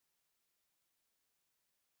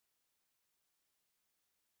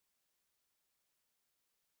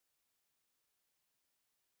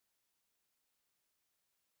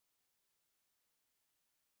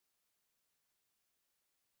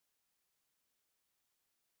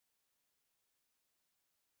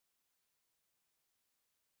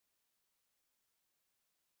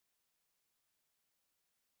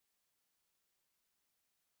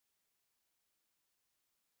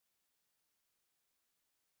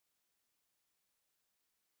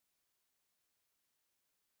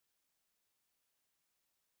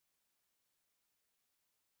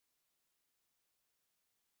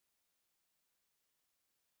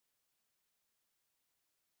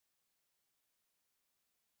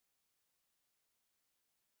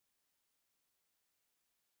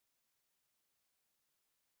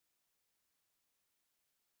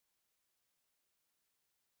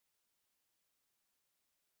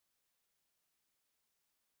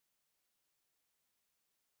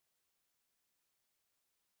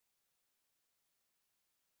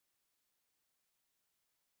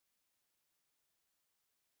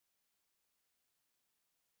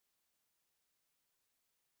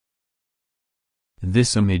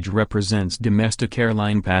 This image represents domestic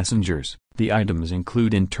airline passengers. The items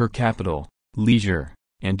include intercapital, leisure,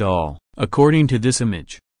 and all. According to this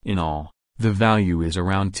image, in all, the value is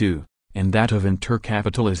around 2, and that of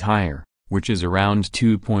intercapital is higher, which is around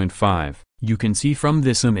 2.5. You can see from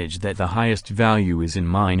this image that the highest value is in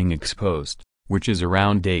mining exposed, which is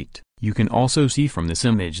around 8. You can also see from this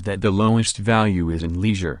image that the lowest value is in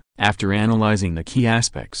leisure. After analyzing the key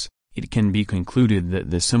aspects, it can be concluded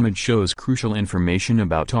that this image shows crucial information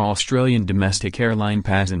about Australian domestic airline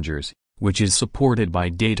passengers, which is supported by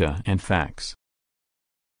data and facts.